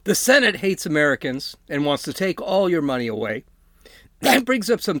The Senate hates Americans and wants to take all your money away. That brings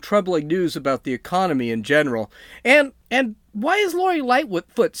up some troubling news about the economy in general. And why is Lori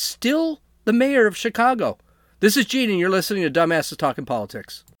Lightfoot still the mayor of Chicago? This is Gene, and you're listening to Dumbasses Talking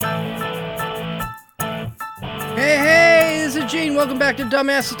Politics. Hey, this is Gene. Welcome back to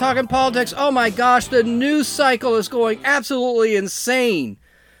Dumbasses Talking Politics. Oh my gosh, the news cycle is going absolutely insane.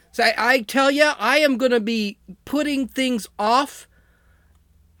 So I tell you, I am going to be putting things off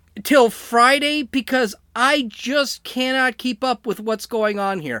till Friday because I just cannot keep up with what's going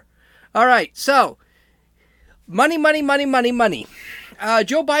on here. All right, so money. Joe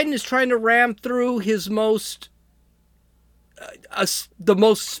Biden is trying to ram through his the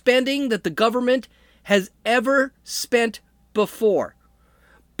most spending that the government has ever spent before.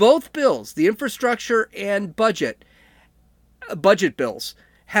 Both bills, the infrastructure and budget bills,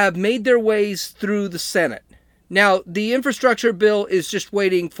 have made their ways through the Senate. Now, the infrastructure bill is just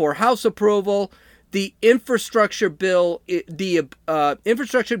waiting for House approval. The infrastructure bill has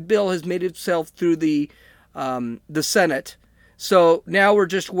made itself through the Senate. So now we're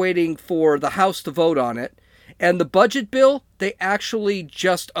just waiting for the House to vote on it. And the budget bill, they actually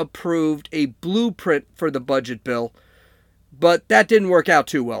just approved a blueprint for the budget bill, but that didn't work out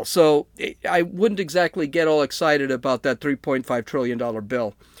too well. So I wouldn't exactly get all excited about that $3.5 trillion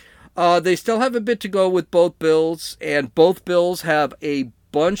bill. They still have a bit to go with both bills, and both bills have a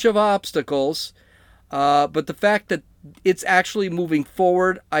bunch of obstacles. But the fact that it's actually moving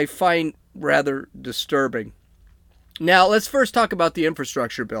forward, I find rather disturbing. Now, let's first talk about the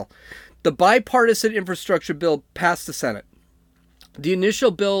infrastructure bill. The bipartisan infrastructure bill passed the Senate. The initial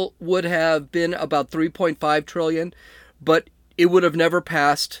bill would have been about $3.5 trillion, but it would have never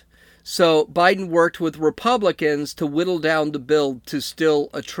passed. So Biden worked with Republicans to whittle down the bill to still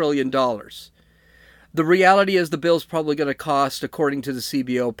 $1 trillion. The reality is the bill's probably going to cost, according to the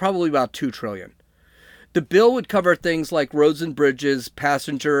CBO, probably about $2 trillion. The bill would cover things like roads and bridges,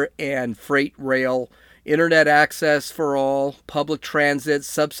 passenger and freight rail, internet access for all, public transit,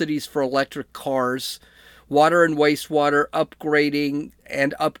 subsidies for electric cars, water and wastewater, upgrading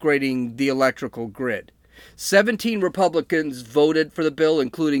the electrical grid. 17 Republicans voted for the bill,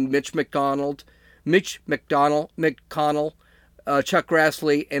 including Mitch McConnell, Chuck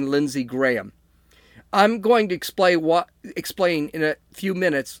Grassley, and Lindsey Graham. I'm going to explain in a few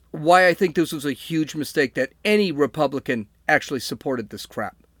minutes why I think this was a huge mistake that any Republican actually supported this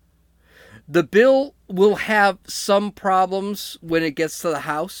crap. The bill will have some problems when it gets to the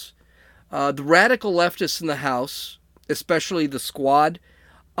House. The radical leftists in the House, especially the Squad,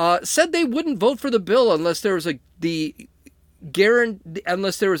 said they wouldn't vote for the bill unless there was a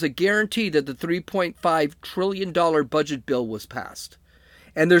guarantee that the $3.5 trillion budget bill was passed.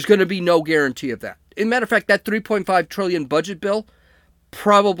 And there's going to be no guarantee of that. As a matter of fact, that $3.5 trillion budget bill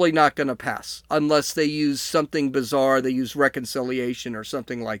probably not going to pass unless they use something bizarre. They use reconciliation or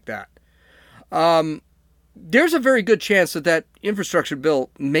something like that. There's a very good chance that infrastructure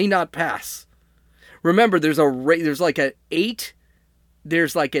bill may not pass. Remember, there's like an 8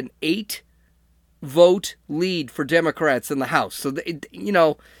 vote lead for Democrats in the House. So,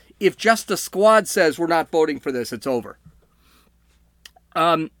 if just the Squad says we're not voting for this, it's over.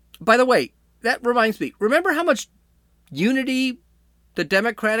 By the way, that reminds me, remember how much unity the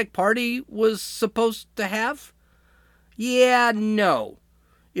Democratic Party was supposed to have? Yeah, no.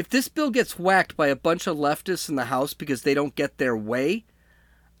 If this bill gets whacked by a bunch of leftists in the House because they don't get their way,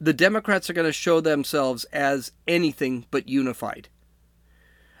 the Democrats are going to show themselves as anything but unified.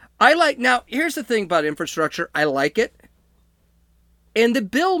 Now, here's the thing about infrastructure. I like it. And the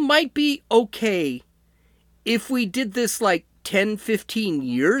bill might be okay if we did this like 10, 15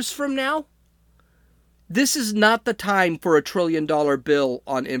 years from now. This is not the time for $1 trillion bill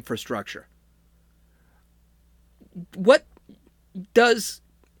on infrastructure. What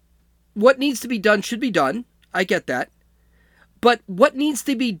needs to be done should be done. I get that. But what needs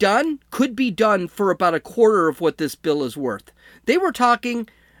to be done could be done for about a quarter of what this bill is worth. They were talking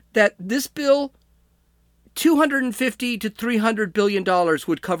that this bill, $250 to $300 billion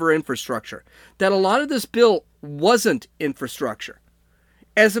would cover infrastructure. That a lot of this bill wasn't infrastructure.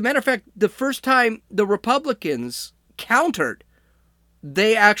 As a matter of fact, the first time the Republicans countered,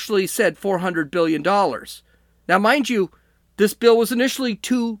 they actually said $400 billion. Now, mind you, this bill was initially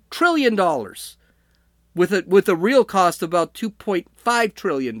 $2 trillion with a real cost of about $2.5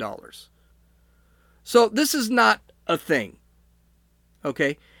 trillion. So this is not a thing.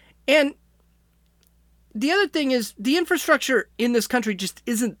 Okay? And the other thing is the infrastructure in this country just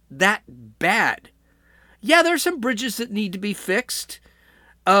isn't that bad. Yeah, there are some bridges that need to be fixed.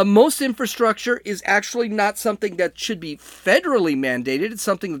 Most infrastructure is actually not something that should be federally mandated. It's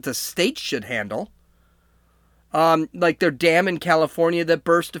something that the states should handle. Like their dam in California that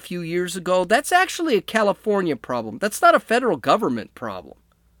burst a few years ago. That's actually a California problem. That's not a federal government problem.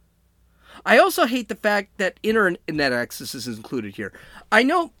 I also hate the fact that internet access is included here. I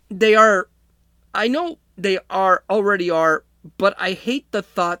know they already are, but I hate the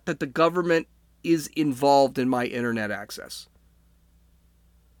thought that the government is involved in my internet access.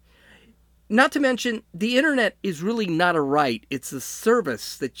 Not to mention, the internet is really not a right. It's a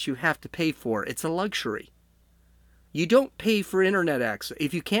service that you have to pay for. It's a luxury. You don't pay for internet access.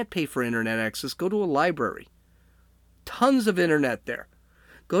 If you can't pay for internet access, go to a library. Tons of internet there.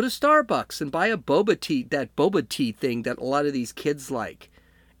 Go to Starbucks and buy a boba tea thing that a lot of these kids like,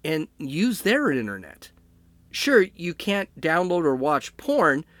 and use their internet. Sure, you can't download or watch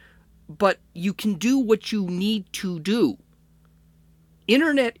porn, but you can do what you need to do.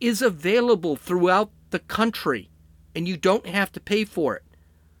 Internet is available throughout the country, and you don't have to pay for it.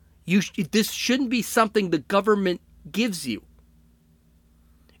 This shouldn't be something the government gives you.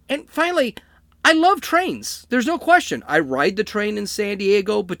 And finally, I love trains. There's no question. I ride the train in San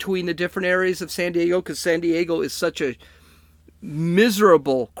Diego between the different areas of San Diego because San Diego is such a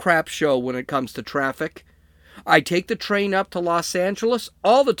miserable crap show when it comes to traffic. I take the train up to Los Angeles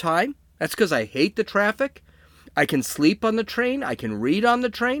all the time. That's because I hate the traffic. I can sleep on the train. I can read on the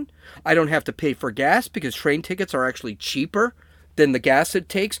train. I don't have to pay for gas because train tickets are actually cheaper than the gas it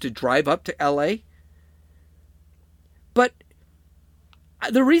takes to drive up to LA. But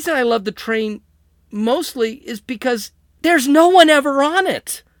the reason I love the train mostly is because there's no one ever on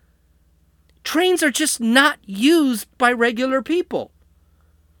it. Trains are just not used by regular people.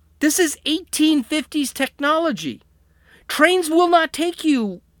 This is 1850s technology. Trains will not take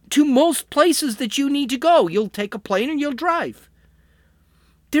you to most places that you need to go. You'll take a plane and you'll drive.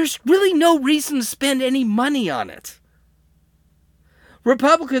 There's really no reason to spend any money on it.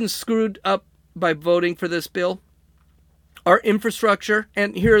 Republicans screwed up by voting for this bill. Our infrastructure,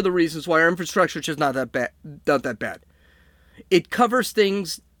 and here are the reasons why our infrastructure is just not that bad. It covers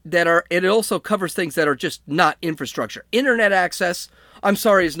things it also covers things that are just not infrastructure. Internet access, I'm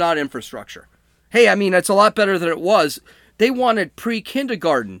sorry, is not infrastructure. Hey, I mean, it's a lot better than it was. They wanted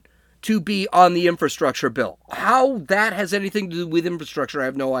pre-kindergarten to be on the infrastructure bill. How that has anything to do with infrastructure, I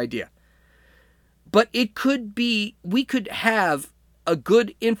have no idea. But it could be, we could have a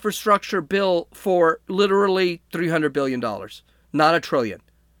good infrastructure bill for literally $300 billion, not $1 trillion.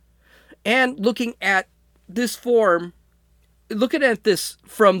 And looking at this from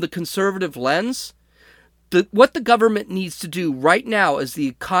the conservative lens, what the government needs to do right now as the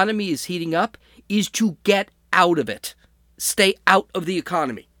economy is heating up is to get out of it. Stay out of the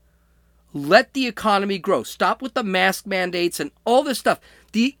economy. Let the economy grow. Stop with the mask mandates and all this stuff.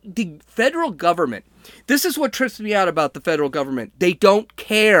 The federal government, this is what trips me out about the federal government. They don't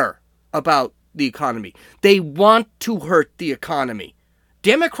care about the economy. They want to hurt the economy.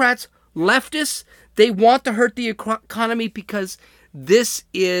 Democrats, leftists, they want to hurt the economy because this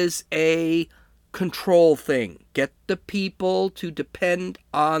is a control thing. Get the people to depend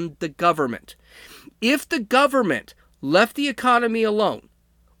on the government. If the government left the economy alone,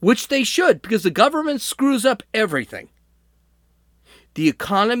 which they should, because the government screws up everything, the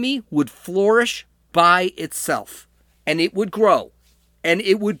economy would flourish by itself, and it would grow, and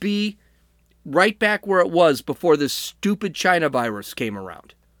it would be right back where it was before this stupid China virus came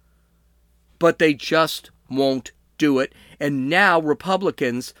around. But they just won't do it, and now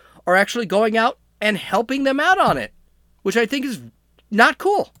Republicans are actually going out and helping them out on it, which I think is not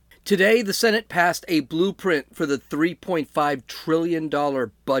cool. Today, the Senate passed a blueprint for the $3.5 trillion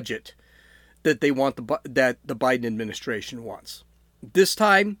budget that that the Biden administration wants. This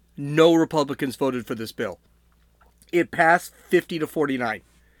time, no Republicans voted for this bill. It passed 50-49.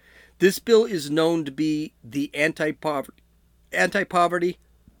 This bill is known to be the anti-poverty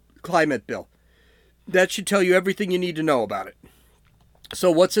climate bill. That should tell you everything you need to know about it. So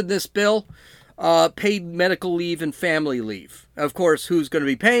what's in this bill? Paid medical leave and family leave. Of course, who's going to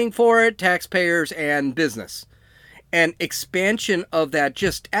be paying for it? Taxpayers and business. And expansion of that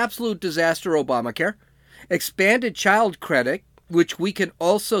just absolute disaster Obamacare. Expanded child credit, which we can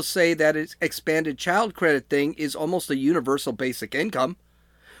also say that its expanded child credit thing is almost a universal basic income.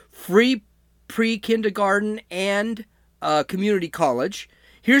 Free pre-kindergarten and community college.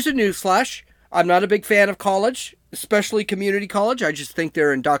 Here's a newsflash. I'm not a big fan of college, especially community college. I just think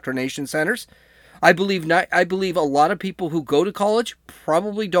they're indoctrination centers. I believe a lot of people who go to college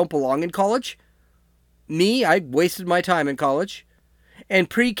probably don't belong in college. Me, I wasted my time in college. And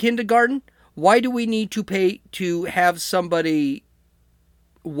pre-kindergarten, why do we need to pay to have somebody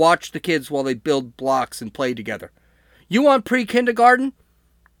watch the kids while they build blocks and play together. You want pre-kindergarten?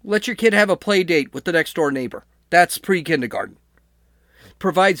 Let your kid have a play date with the next door neighbor. That's pre-kindergarten.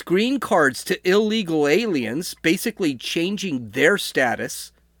 Provides green cards to illegal aliens, basically changing their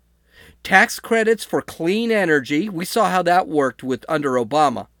status. Tax credits for clean energy. We saw how that worked under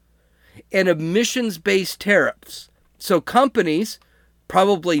Obama. And emissions-based tariffs. So companies,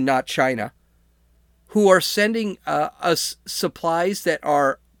 probably not China, who are sending us supplies that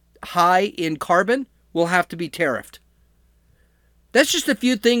are high in carbon will have to be tariffed. That's just a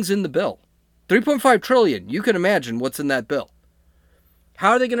few things in the bill. $3.5 trillion. You can imagine what's in that bill.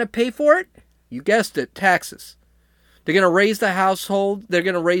 How are they going to pay for it? You guessed it, taxes. They're going to raise they're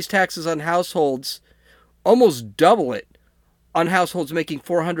going to raise taxes on households, almost double it on households making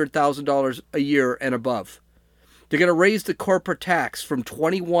 $400,000 a year and above. They're going to raise the corporate tax from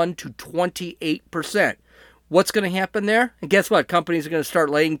 21 to 28%. What's going to happen there? And guess what? Companies are going to start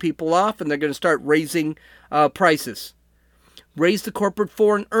laying people off, and they're going to start raising prices. Raise the corporate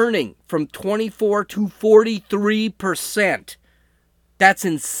foreign earning from 24 to 43%. That's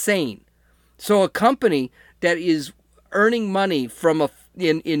insane. So a company that is earning money from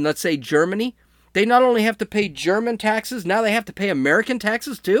in let's say Germany, they not only have to pay German taxes, now they have to pay American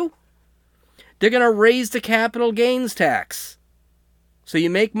taxes too. They're going to raise the capital gains tax. So you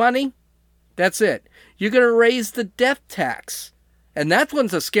make money, that's it. You're going to raise the death tax. And that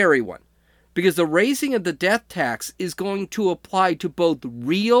one's a scary one, because the raising of the death tax is going to apply to both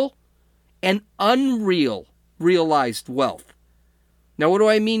real and unrealized wealth. Now, what do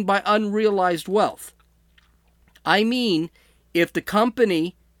I mean by unrealized wealth? I mean, if the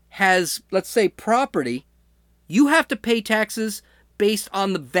company has, let's say, property, you have to pay taxes based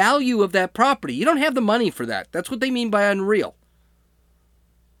on the value of that property. You don't have the money for that. That's what they mean by unreal.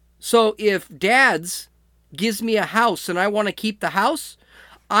 So if Dad's gives me a house and I want to keep the house,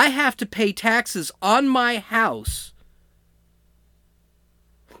 I have to pay taxes on my house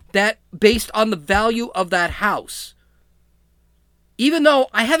that based on the value of that house. Even though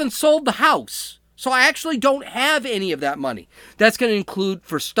I haven't sold the house. So I actually don't have any of that money. That's going to include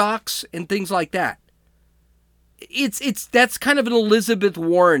for stocks and things like that. That's kind of an Elizabeth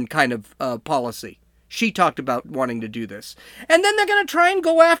Warren kind of policy. She talked about wanting to do this. And then they're going to try and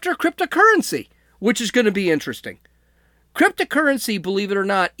go after cryptocurrency, which is going to be interesting. Cryptocurrency, believe it or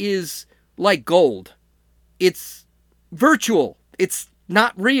not, is like gold. It's virtual. It's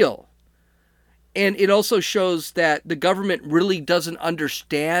not real. And it also shows that the government really doesn't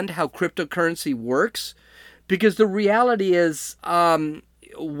understand how cryptocurrency works, because the reality is,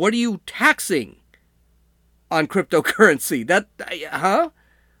 what are you taxing on cryptocurrency?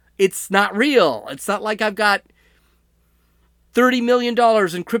 It's not real. It's not like I've got $30 million in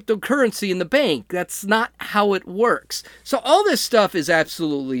cryptocurrency in the bank. That's not how it works. So all this stuff is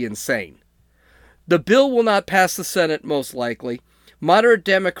absolutely insane. The bill will not pass the Senate, most likely. Moderate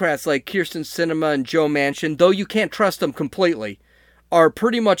Democrats like Kyrsten Sinema and Joe Manchin, though you can't trust them completely, are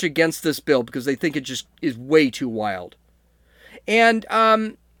pretty much against this bill because they think it just is way too wild. And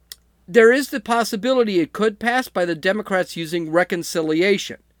there is the possibility it could pass by the Democrats using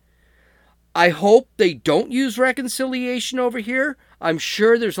reconciliation. I hope they don't use reconciliation over here. I'm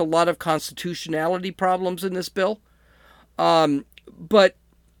sure there's a lot of constitutionality problems in this bill. But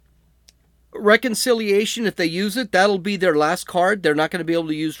reconciliation, if they use it, that'll be their last card. They're not going to be able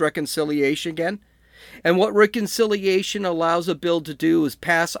to use reconciliation again. And what reconciliation allows a bill to do is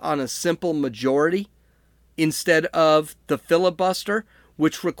pass on a simple majority instead of the filibuster,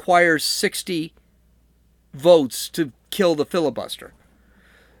 which requires 60 votes to kill the filibuster.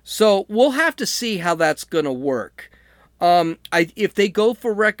 So we'll have to see how that's going to work. If they go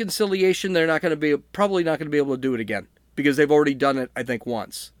for reconciliation, they're probably not going to be able to do it again, because they've already done it, I think,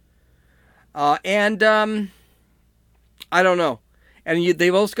 once. I don't know. And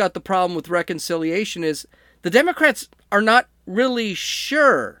they've also got the problem with reconciliation is the Democrats are not really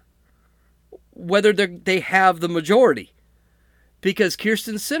sure whether they have the majority. Because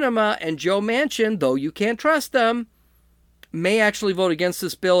Kyrsten Sinema and Joe Manchin, though you can't trust them, may actually vote against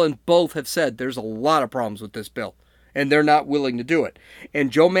this bill, and both have said there's a lot of problems with this bill, and they're not willing to do it.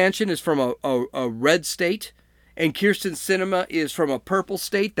 And Joe Manchin is from a red state, and Kyrsten Sinema is from a purple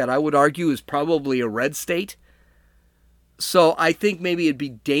state that I would argue is probably a red state. So I think maybe it'd be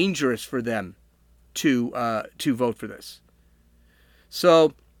dangerous for them to vote for this.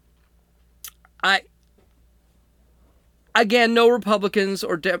 So again, no Republicans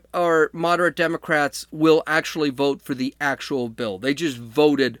or moderate Democrats will actually vote for the actual bill. They just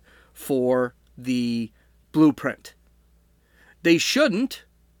voted for the blueprint. They shouldn't,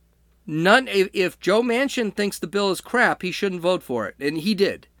 None. If Joe Manchin thinks the bill is crap, he shouldn't vote for it, and he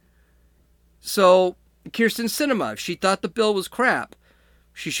did. So Kyrsten Sinema, if she thought the bill was crap,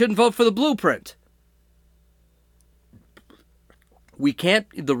 she shouldn't vote for the blueprint. We can't.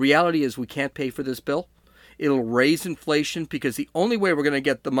 The reality is we can't pay for this bill. It'll raise inflation because the only way we're going to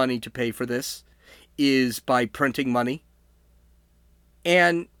get the money to pay for this is by printing money.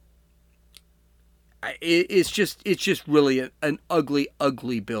 And it's just really an ugly,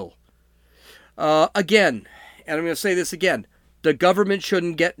 ugly bill. Again, and I'm going to say this again, the government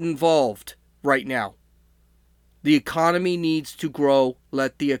shouldn't get involved right now. The economy needs to grow.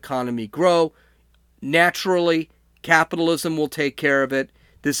 Let the economy grow. Naturally, capitalism will take care of it.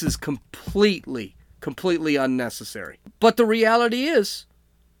 This is completely unnecessary. But the reality is,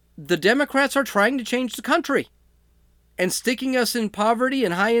 the Democrats are trying to change the country. And sticking us in poverty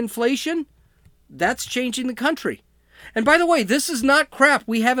and high inflation, that's changing the country. And by the way, this is not crap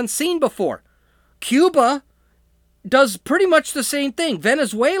we haven't seen before. Cuba does pretty much the same thing.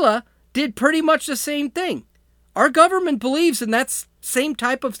 Venezuela did pretty much the same thing. Our government believes in that same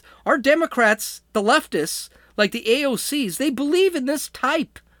type of... Our Democrats, the leftists, like the AOCs, they believe in this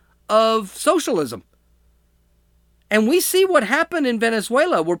type of socialism. And we see what happened in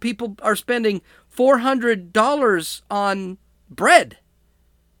Venezuela, where people are spending $400 on bread.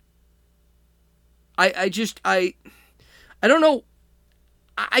 I don't know.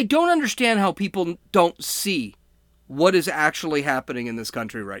 I don't understand how people don't see what is actually happening in this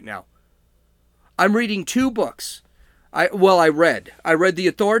country right now. I'm reading 2 books. I read The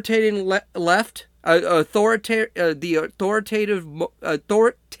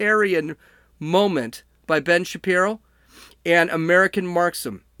Authoritarian Moment by Ben Shapiro, and American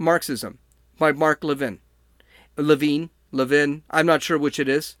Marxism by Mark Levin. Levin, I'm not sure which it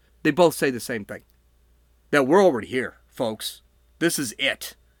is. They both say the same thing. That we're already here, folks. This is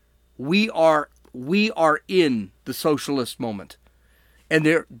it. We are in the socialist moment.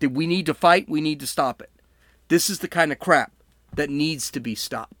 And we need to fight, we need to stop it. This is the kind of crap that needs to be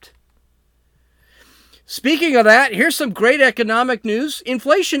stopped. Speaking of that, here's some great economic news.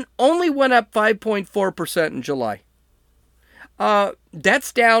 Inflation only went up 5.4% in July.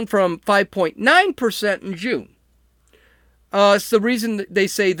 That's down from 5.9% in June. So the reason they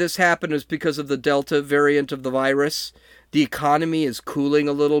say this happened is because of the Delta variant of the virus. The economy is cooling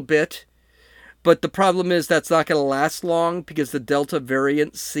a little bit. But the problem is that's not going to last long because the Delta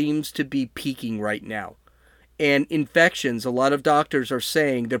variant seems to be peaking right now. And infections, a lot of doctors are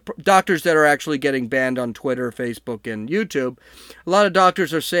saying, the doctors that are actually getting banned on Twitter, Facebook, and YouTube, a lot of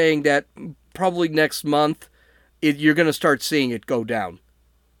doctors are saying that probably next month, you're going to start seeing it go down.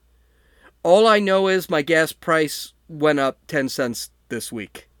 All I know is my gas price went up 10 cents this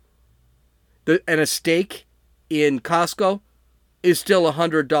week. And a steak in Costco is still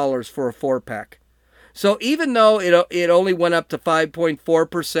 $100 for a 4-pack. So even though it only went up to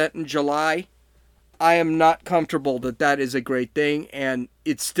 5.4% in July, I am not comfortable that is a great thing, and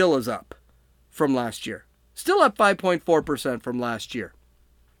it still is up from last year. Still up 5.4% from last year.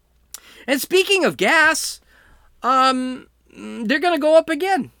 And speaking of gas, they're going to go up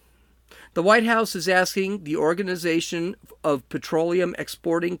again. The White House is asking the Organization of Petroleum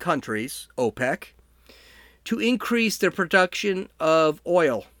Exporting Countries, OPEC, to increase their production of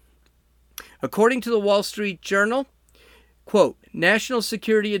oil. According to the Wall Street Journal, quote, National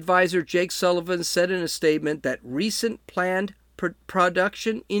Security Advisor Jake Sullivan said in a statement that recent planned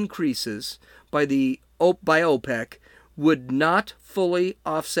production increases by OPEC would not fully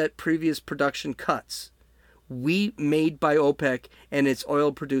offset previous production cuts made by OPEC and its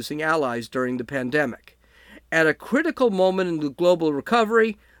oil-producing allies during the pandemic. At a critical moment in the global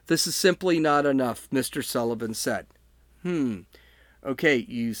recovery, this is simply not enough, Mr. Sullivan said. Okay,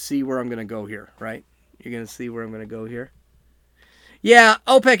 you see where I'm going to go here, right? You're going to see where I'm going to go here? Yeah,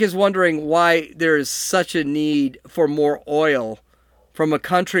 OPEC is wondering why there is such a need for more oil from a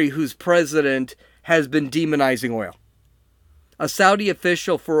country whose president has been demonizing oil. A Saudi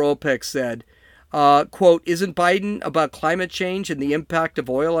official for OPEC said, quote, isn't Biden about climate change and the impact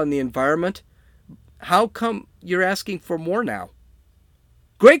of oil on the environment? How come you're asking for more now?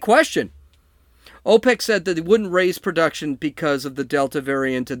 Great question. OPEC said that they wouldn't raise production because of the Delta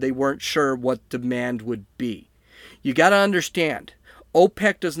variant and they weren't sure what demand would be. You got to understand,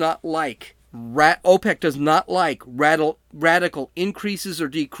 OPEC does not like radical increases or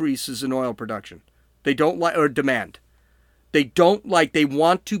decreases in oil production. They don't like, or demand. They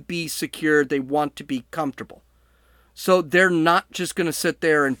want to be secure. They want to be comfortable. So they're not just going to sit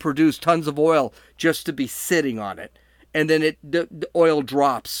there and produce tons of oil just to be sitting on it. And then the oil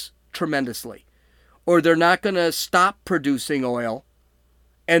drops tremendously. Or they're not going to stop producing oil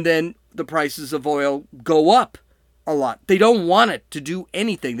And then the prices of oil go up a lot. They don't want it to do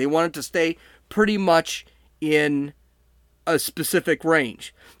anything. They want it to stay pretty much in a specific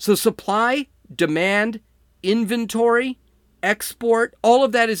range. So supply, demand, inventory, export, all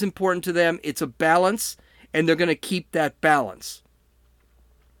of that is important to them. It's a balance, and they're going to keep that balance.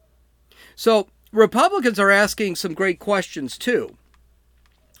 So Republicans are asking some great questions too.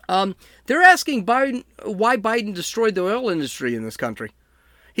 They're asking Biden why Biden destroyed the oil industry in this country.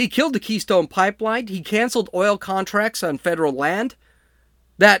 He killed the Keystone Pipeline. He canceled oil contracts on federal land.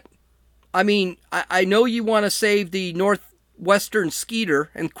 I know you want to save the Northwestern Skeeter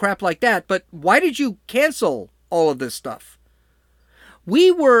and crap like that, but why did you cancel all of this stuff?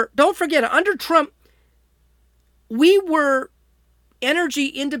 Don't forget, under Trump, we were energy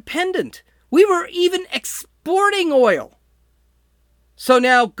independent. We were even exporting oil. So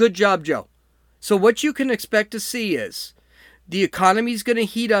now, good job, Joe. So what you can expect to see is the economy is going to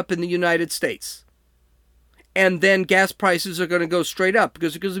heat up in the United States. And then gas prices are going to go straight up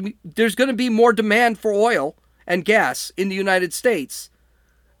because there's going to be more demand for oil and gas in the United States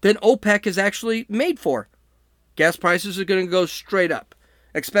than OPEC is actually made for. Gas prices are going to go straight up.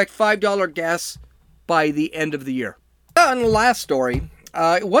 Expect $5 gas by the end of the year. And the last story,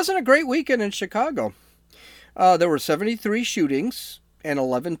 it wasn't a great weekend in Chicago. There were 73 shootings and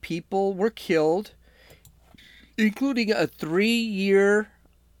 11 people were killed, including a 3-year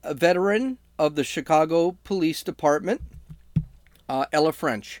veteran of the Chicago Police Department, Ella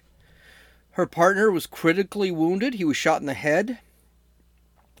French. Her partner was critically wounded. He was shot in the head.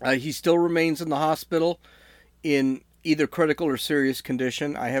 He still remains in the hospital in either critical or serious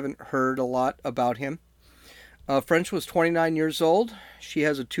condition. I haven't heard a lot about him. French was 29 years old. She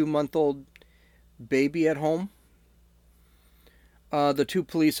has a 2-month-old baby at home. The 2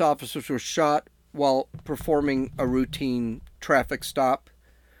 police officers were shot while performing a routine traffic stop.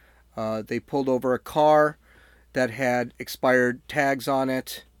 They pulled over a car that had expired tags on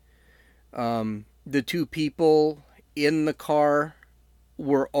it. The 2 people in the car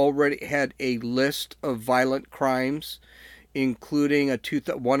already had a list of violent crimes, including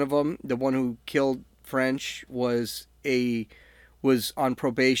one of them, the one who killed French, was on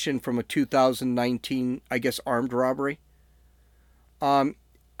probation from a 2019, I guess, armed robbery.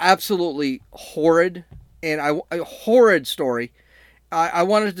 Absolutely horrid, and a horrid story. I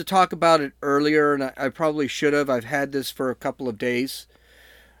wanted to talk about it earlier, and I probably should have. I've had this for a couple of days.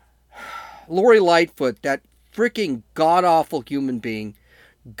 Lori Lightfoot, that freaking god-awful human being,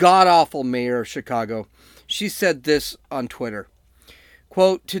 god-awful mayor of Chicago, she said this on Twitter.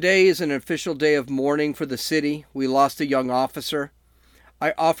 Quote, "Today is an official day of mourning for the city. We lost a young officer.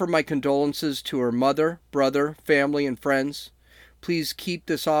 I offer my condolences to her mother, brother, family, and friends. Please keep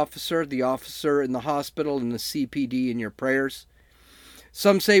this officer, the officer in the hospital, and the CPD in your prayers.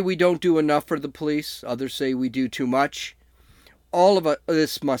 Some say we don't do enough for the police. Others say we do too much. All of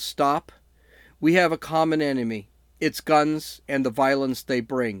this must stop. We have a common enemy. It's guns and the violence they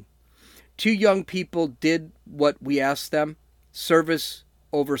bring. 2 young people did what we asked them, service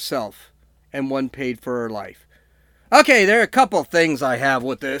over self, and one paid for her life." Okay, there are a couple things I have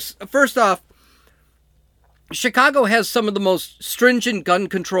with this. First off, Chicago has some of the most stringent gun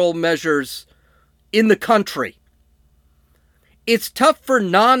control measures in the country. It's tough for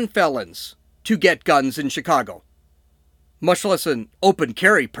non-felons to get guns in Chicago, much less an open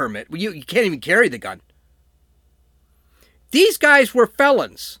carry permit. You can't even carry the gun. These guys were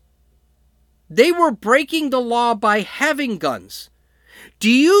felons. They were breaking the law by having guns. Do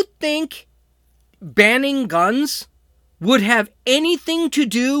you think banning guns would have anything to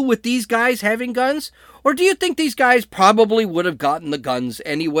do with these guys having guns? Or do you think these guys probably would have gotten the guns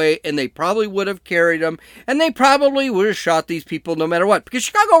anyway, and they probably would have carried them, and they probably would have shot these people no matter what? Because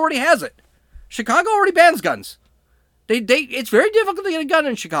Chicago already has it. Chicago already bans guns. It's very difficult to get a gun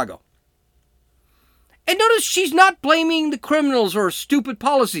in Chicago. And notice she's not blaming the criminals or stupid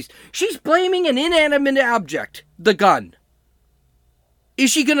policies. She's blaming an inanimate object, the gun. Is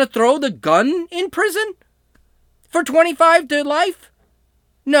she going to throw the gun in prison for 25 to life?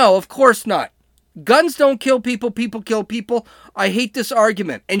 No, of course not. Guns don't kill people, people kill people. I hate this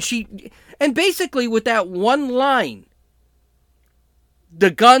argument. And basically with that one line,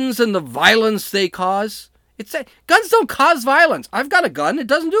 the guns and the violence they cause, it's that guns don't cause violence. I've got a gun. It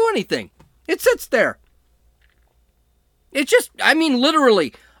doesn't do anything. It sits there.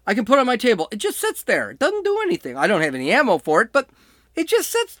 Literally, I can put it on my table. It just sits there. It doesn't do anything. I don't have any ammo for it, but it just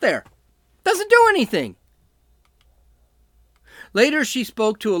sits there. Doesn't do anything. Later, she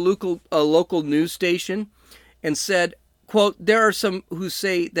spoke to a local news station and said, quote, "There are some who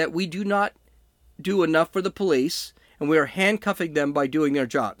say that we do not do enough for the police, and we are handcuffing them by doing their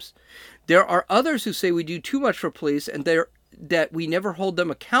jobs. There are others who say we do too much for police and that we never hold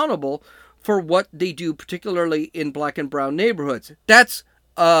them accountable for what they do, particularly in black and brown neighborhoods. That's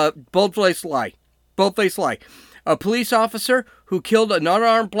a bold-faced lie. Bold-faced lie. A police officer who killed an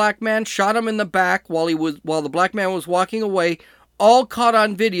unarmed black man, shot him in the back while the black man was walking away, all caught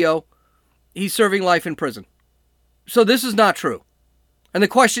on video. He's serving life in prison. So this is not true. And the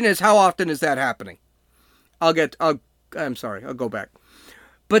question is, how often is that happening? I'll go back.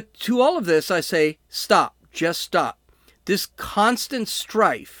 But to all of this, I say, stop. Just stop. This constant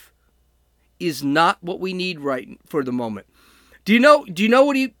strife is not what we need right for the moment. Do you know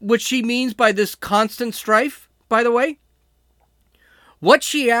what she means by this constant strife, by the way? What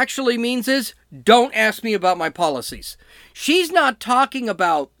she actually means is, don't ask me about my policies. She's not talking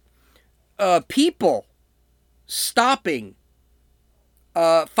about people stopping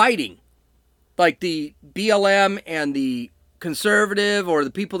fighting, like the BLM and the conservative or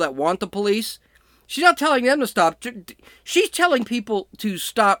the people that want the police. She's not telling them to stop. She's telling people to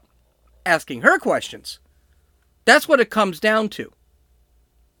stop asking her questions. That's what it comes down to.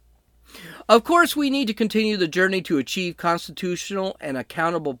 Of course, we need to continue the journey to achieve constitutional and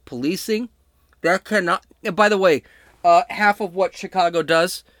accountable policing. That cannot, by the way, half of what Chicago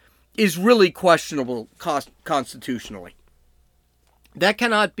does is really questionable constitutionally. That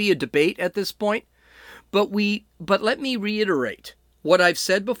cannot be a debate at this point, but let me reiterate what I've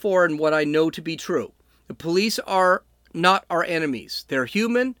said before and what I know to be true. The police are not our enemies. They're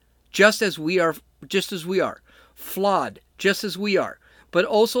human, just as we are, flawed, just as we are, but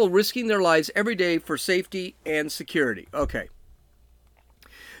also risking their lives every day for safety and security. Okay.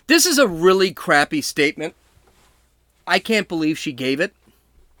 This is a really crappy statement. I can't believe she gave it.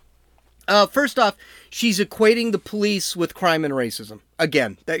 First off, she's equating the police with crime and racism.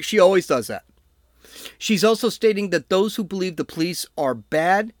 Again, she always does that. She's also stating that those who believe the police are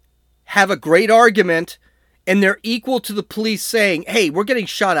bad have a great argument, and they're equal to the police saying, hey, we're getting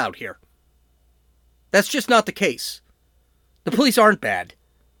shot out here. That's just not the case. The police aren't bad.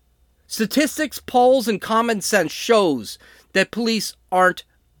 Statistics, polls, and common sense shows that police aren't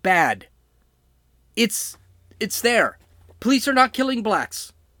bad. It's there. Police are not killing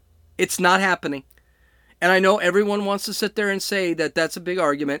blacks. It's not happening. And I know everyone wants to sit there and say that that's a big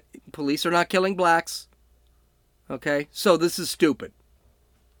argument. Police are not killing blacks. Okay? So this is stupid.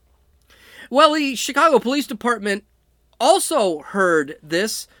 Well, the Chicago Police Department also heard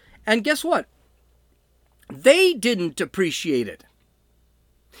this, and guess what? They didn't appreciate it.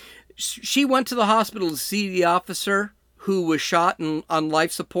 She went to the hospital to see the officer who was shot on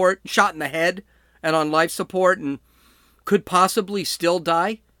life support, shot in the head and on life support and could possibly still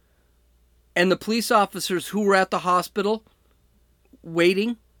die. And the police officers who were at the hospital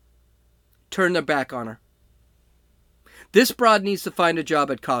waiting turned their back on her. This broad needs to find a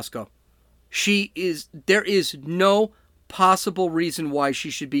job at Costco. There is no possible reason why she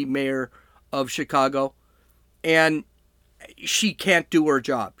should be mayor of Chicago. And she can't do her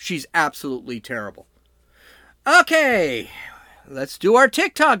job. She's absolutely terrible. Okay, let's do our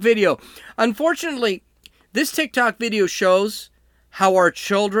TikTok video. Unfortunately, this TikTok video shows how our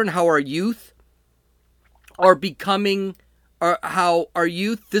children, how our youth are becoming,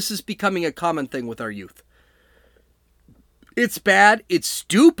 this is becoming a common thing with our youth. It's bad. It's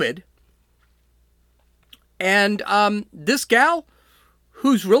stupid. And this gal,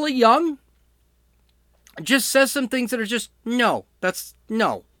 who's really young, just says some things that are just, no.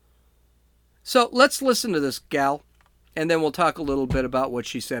 So let's listen to this gal, and then we'll talk a little bit about what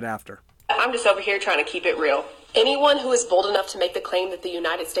she said after. I'm just over here trying to keep it real. Anyone who is bold enough to make the claim that the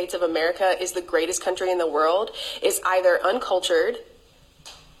United States of America is the greatest country in the world is either uncultured,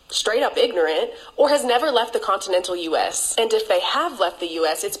 straight up ignorant, or has never left the continental U.S. And if they have left the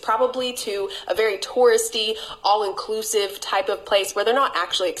U.S., it's probably to a very touristy, all-inclusive type of place where they're not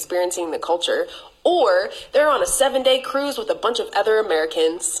actually experiencing the culture. Or they're on a 7-day cruise with a bunch of other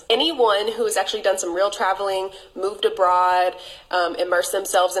Americans. Anyone who has actually done some real traveling, moved abroad, immersed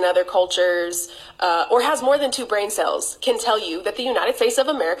themselves in other cultures, or has more than 2 brain cells can tell you that the United States of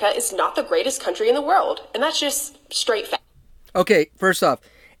America is not the greatest country in the world. And that's just straight fact. Okay, first off,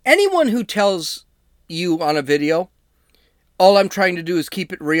 anyone who tells you on a video, all I'm trying to do is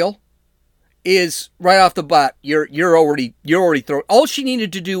keep it real, is right off the bat, you're already throwing. All she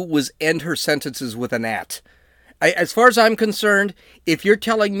needed to do was end her sentences with an at. As far as I'm concerned, if you're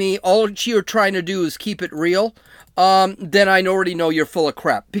telling me all you're trying to do is keep it real, then I already know you're full of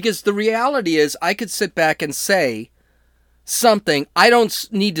crap. Because the reality is, I could sit back and say something. I don't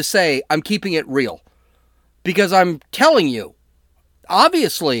need to say I'm keeping it real, because I'm telling you.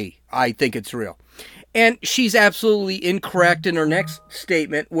 Obviously, I think it's real. And she's absolutely incorrect in her next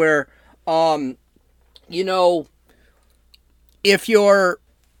statement where, you know, if you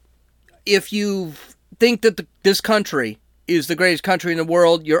think that this country is the greatest country in the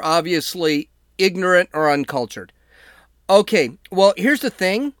world, you're obviously ignorant or uncultured. Okay, well, here's the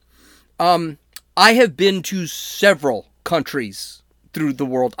thing. I have been to several countries through the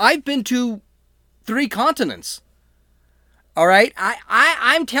world. I've been to 3 continents. All right?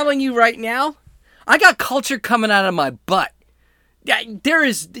 I'm telling you right now, I got culture coming out of my butt. There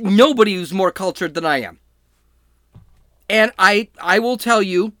is nobody who's more cultured than I am. And I will tell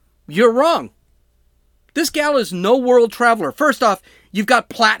you, you're wrong. This gal is no world traveler. First off, you've got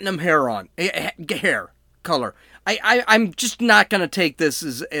platinum hair color. I'm just not going to take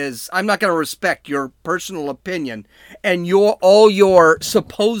this as I'm not going to respect your personal opinion and all your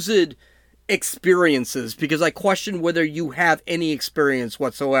supposed experiences, because I question whether you have any experience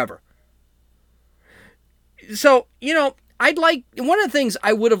whatsoever. So, one of the things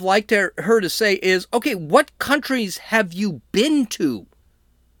I would have liked her to say is, okay, what countries have you been to?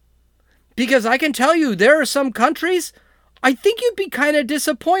 Because I can tell you there are some countries I think you'd be kind of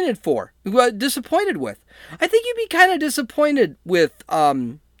disappointed with. I think you'd be kind of disappointed with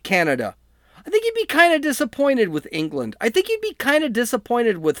Canada. I think you'd be kind of disappointed with England. I think you'd be kind of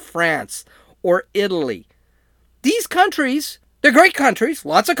disappointed with France or Italy. These countries, they're great countries,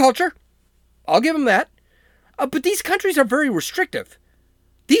 lots of culture. I'll give them that. But these countries are very restrictive.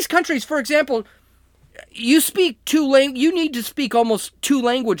 These countries, for example, you need to speak almost 2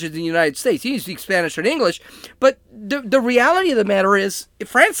 languages in the United States. You need to speak Spanish and English. But the reality of the matter is,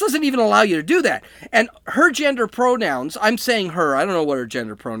 France doesn't even allow you to do that. And her gender pronouns, I'm saying her, I don't know what her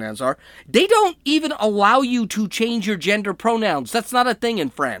gender pronouns are. They don't even allow you to change your gender pronouns. That's not a thing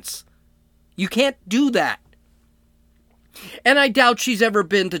in France. You can't do that. And I doubt she's ever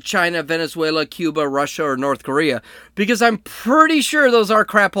been to China, Venezuela, Cuba, Russia, or North Korea, because I'm pretty sure those are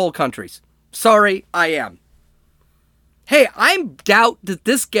crap hole countries. Sorry, I am. Hey, I doubt that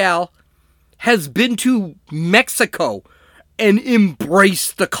this gal has been to Mexico and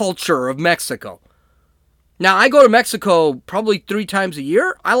embraced the culture of Mexico. Now, I go to Mexico probably 3 times a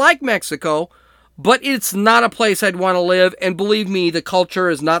year. I like Mexico, but it's not a place I'd want to live. And believe me, the culture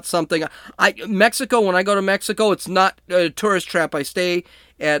is not something... Mexico, when I go to Mexico, it's not a tourist trap. I stay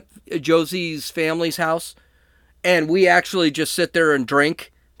at Josie's family's house, and we actually just sit there and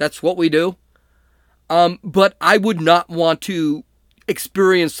drink. That's what we do. But I would not want to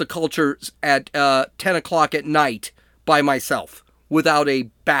experience the cultures at 10 o'clock at night by myself without a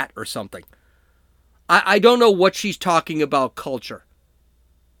bat or something. I don't know what she's talking about culture.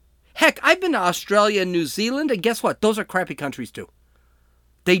 Heck, I've been to Australia and New Zealand, and guess what? Those are crappy countries too.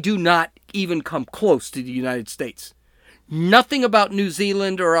 They do not even come close to the United States. Nothing about New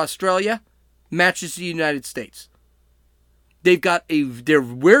Zealand or Australia matches the United States. They're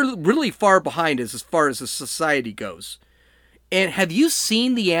really far behind as far as the society goes. And have you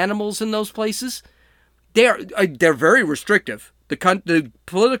seen the animals in those places? They're very restrictive. The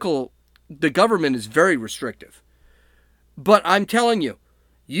government is very restrictive. But I'm telling you,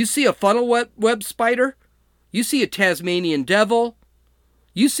 you see a funnel web spider, you see a Tasmanian devil,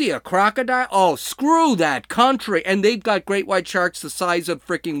 you see a crocodile. Oh, screw that country. And they've got great white sharks the size of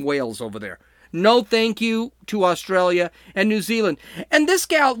freaking whales over there. No thank you to Australia and New Zealand. And this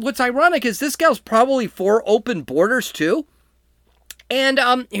gal, what's ironic is this gal's probably for open borders too. And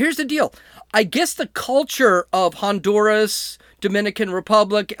here's the deal. I guess the culture of Honduras, Dominican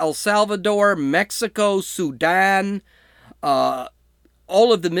Republic, El Salvador, Mexico, Sudan, all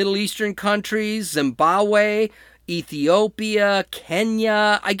of the Middle Eastern countries, Zimbabwe, Ethiopia,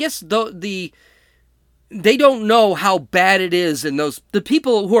 Kenya, I guess they don't know how bad it is in those... The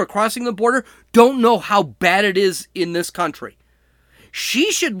people who are crossing the border don't know how bad it is in this country.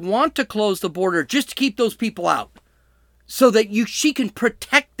 She should want to close the border just to keep those people out, so that she can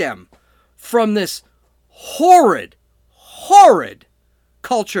protect them from this horrid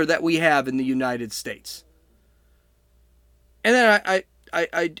culture that we have in the United States. And then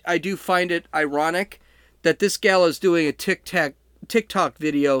I do find it ironic that this gal is doing a TikTok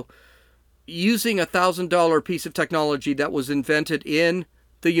video using a $1,000 piece of technology that was invented in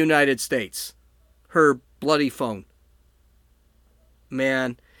the United States. Her bloody phone.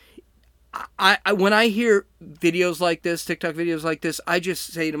 Man, I when I hear videos like this, TikTok videos like this, I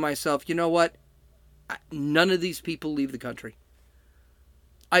just say to myself, you know what? None of these people leave the country.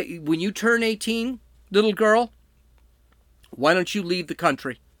 When you turn 18, little girl, why don't you leave the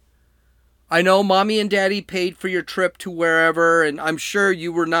country? I know mommy and daddy paid for your trip to wherever, and I'm sure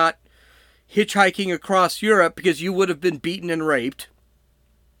you were not hitchhiking across Europe because you would have been beaten and raped.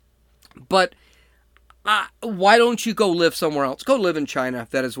 But Why don't you go live somewhere else? Go live in China,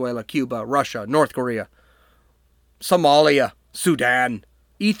 Venezuela, Cuba, Russia, North Korea, Somalia, Sudan,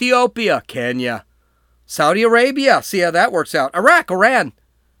 Ethiopia, Kenya, Saudi Arabia. See how that works out. Iraq, Iran.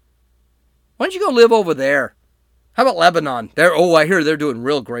 Why don't you go live over there? How about Lebanon? I hear they're doing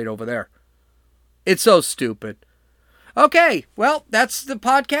real great over there. It's so stupid. Okay, well, that's the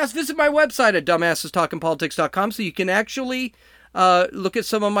podcast. Visit my website at dumbassestalkingpolitics.com so you can actually look at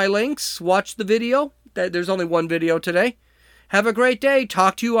some of my links, watch the video. There's only one video today. Have a great day.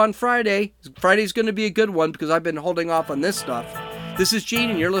 Talk to you on Friday. Friday's going to be a good one because I've been holding off on this stuff. This is Gene,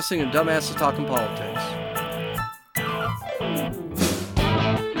 and you're listening to Dumbasses Talking Politics.